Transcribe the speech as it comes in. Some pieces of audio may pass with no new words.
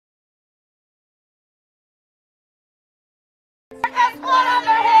There's blood on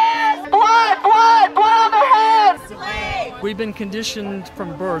their hands! Blood! Blood! Blood on their hands! Slave! We've been conditioned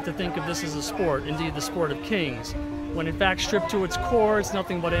from birth to think of this as a sport, indeed the sport of kings, when in fact stripped to its core it's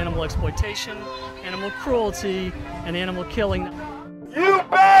nothing but animal exploitation, animal cruelty, and animal killing. You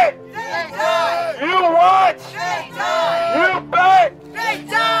bet! They die! You watch! They die! You bet! They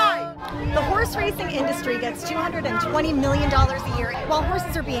die! The horse racing industry gets $220 million a year while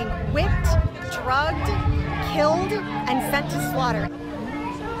horses are being whipped, drugged, killed, and sent to slaughter.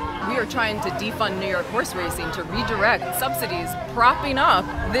 We are trying to defund New York horse racing to redirect subsidies propping up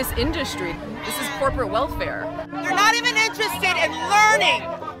this industry. This is corporate welfare. They're not even interested in learning.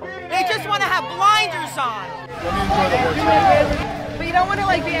 They just want to have blinders on. Let me enjoy the horse race. But you don't want to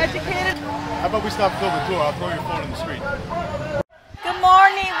be educated? How about we stop filming the tour? I'll throw your phone in the street. Good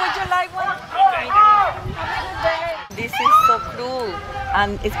morning. Would you like one? This is so cruel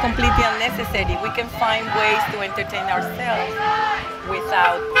and it's completely unnecessary. We can find ways to entertain ourselves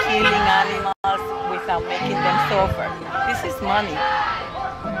without killing animals, without making them suffer. This is money.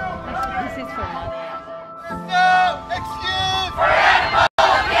 This is for money. No excuse for animal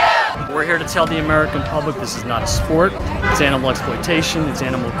abuse! We're here to tell the American public this is not a sport, it's animal exploitation, it's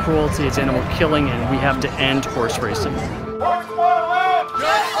animal cruelty, it's animal killing, and we have to end horse racing. Horses want to live!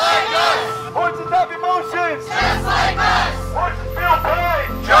 Just like us! Horses have emotions! Just like us! Horses feel pain!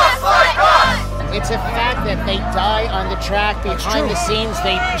 Just like us! It's a fact that they die on the track behind the scenes.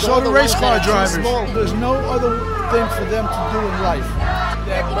 They So go the race car drivers, small. there's no other thing for them to do in life.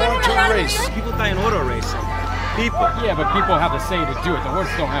 They're born to race. People die in auto racing. People. Yeah, but people have the say to do it. The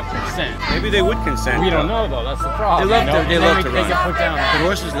horses don't have consent. Maybe they would consent. We don't know though. That's the problem. They love to They run. get put down. The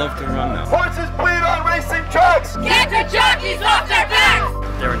horses love to run though. Horses bleed on racing tracks! Get the jockeys off their backs!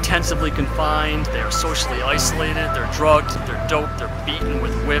 They're intensively confined, they're socially isolated, they're drugged, they're doped, they're beaten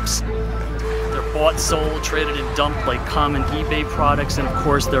with whips. They're bought, sold, traded, and dumped like common eBay products, and of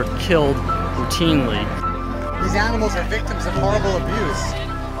course they're killed routinely. These animals are victims of horrible abuse.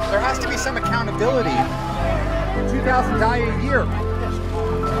 There has to be some accountability. 2,000 die a year. Would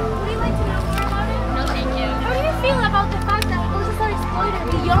you like to know more about it? No, thank you. How do you feel about the fact that horses are exploited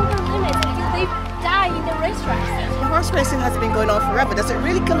beyond their limits until they die in the racetracks? Horse racing has been going on forever. Does it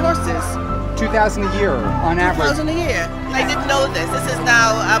really kill horses? 2,000 a year on average. 2,000 a year. I didn't know this. This is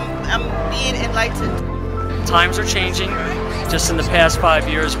now, I'm being enlightened. Times are changing. Just in the past 5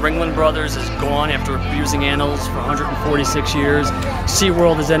 years, Ringling Brothers is gone after abusing animals for 146 years.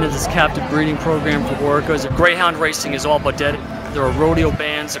 SeaWorld has ended its captive breeding program for orcas. Greyhound racing is all but dead. There are rodeo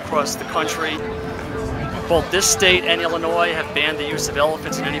bans across the country. Both this state and Illinois have banned the use of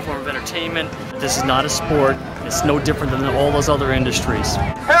elephants in any form of entertainment. This is not a sport. It's no different than all those other industries.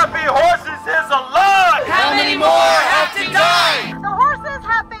 Happy horses is a lot! How many more have to die?